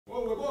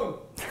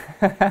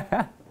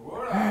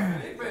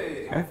Hola,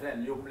 Felipe. My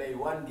friend, you play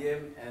one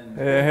game and...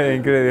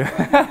 Increíble.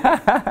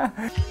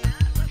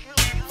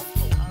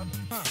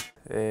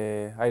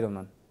 Iron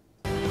Man.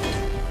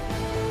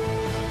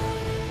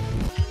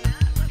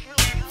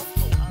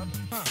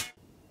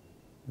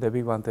 The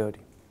Big Bang Theory.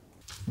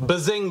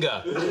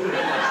 Bazinga!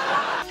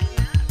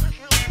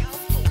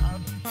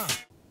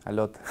 A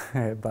lot,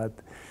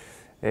 but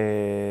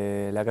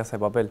La Casa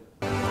de Papel.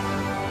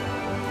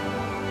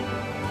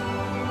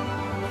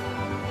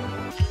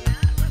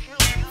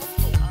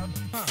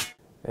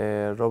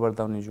 Robert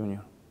Downey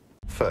Jr.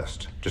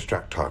 First,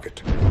 distract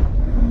target.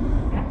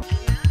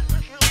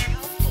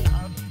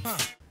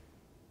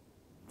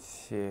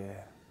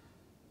 Yeah.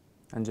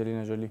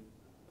 Angelina Jolie.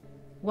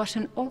 What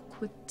an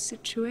awkward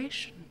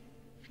situation.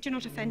 You're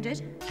not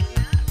offended?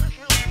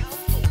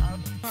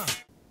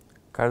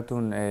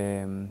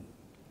 Cartoon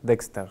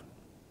Dexter.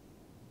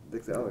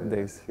 Dexter, oh, yeah.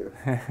 Dexter.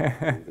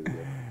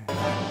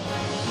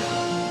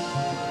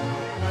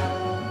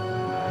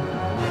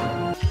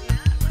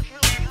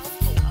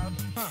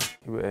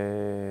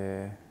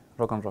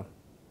 Rock and roll.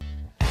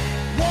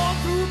 Walk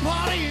through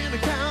party in the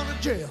county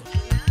jail.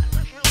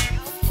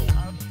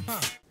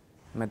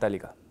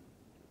 Metallica.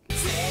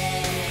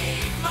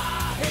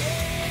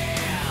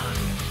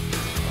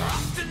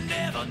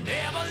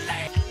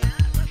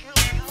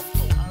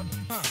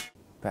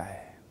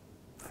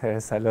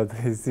 There's a lot,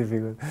 it's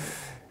difficult.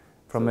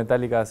 From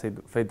Metallica,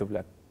 Fade to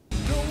Black.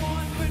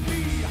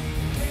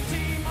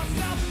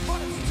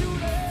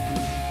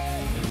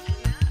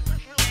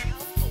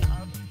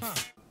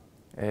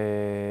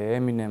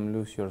 Eminem,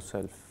 Lose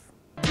Yourself.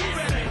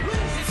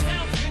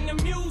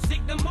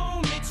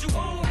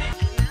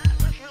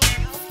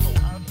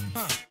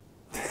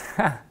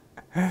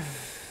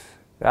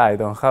 I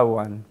don't have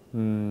one.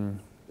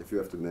 If you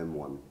have to name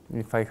one.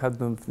 If I had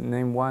to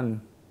name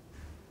one,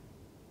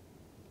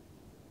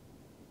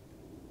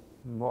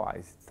 boy,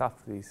 it's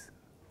tough. This.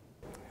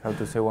 I have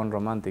to say one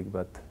romantic,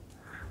 but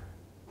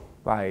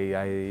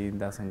it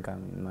doesn't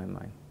come in my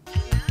mind.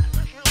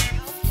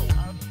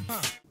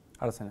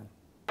 Arsenal.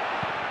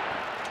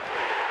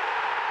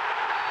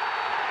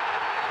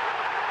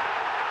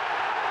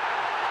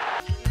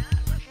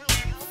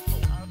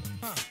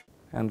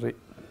 Henry.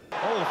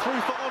 Oh,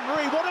 through for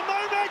Henry, what a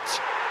moment!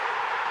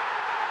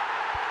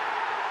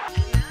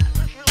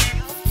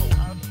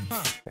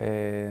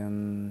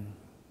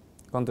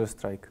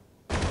 Counter-Strike.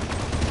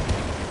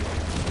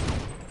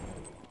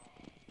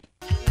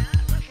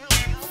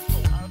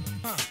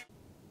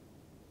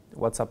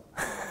 WhatsApp.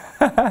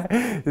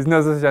 It's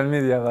not social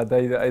media, but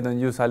I don't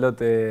use a lot,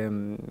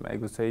 I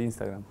could say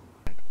Instagram.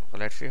 So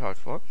let's see how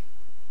it works.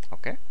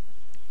 Okay.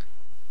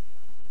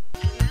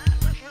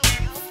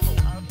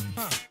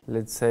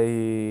 Let's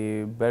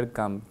say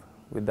Bergkamp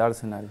with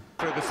Arsenal.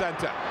 Through the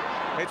centre,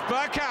 it's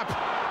Bergkamp.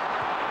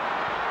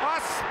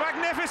 That's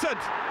magnificent.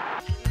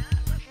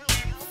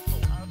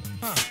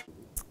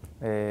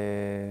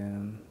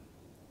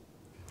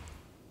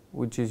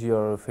 Which is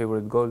your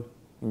favorite goal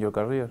in your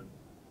career?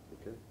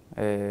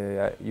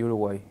 Okay.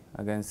 Uruguay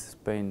against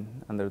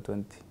Spain under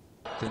 20.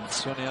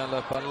 Attenzione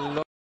al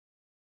pallone.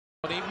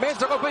 In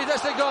mezzo, colpo di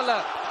testa e gol.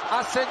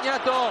 Ha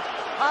segnato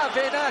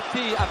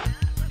Avenatti.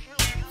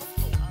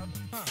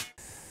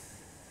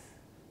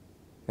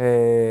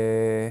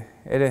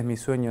 Eres mi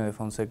sueño de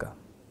Fonseca.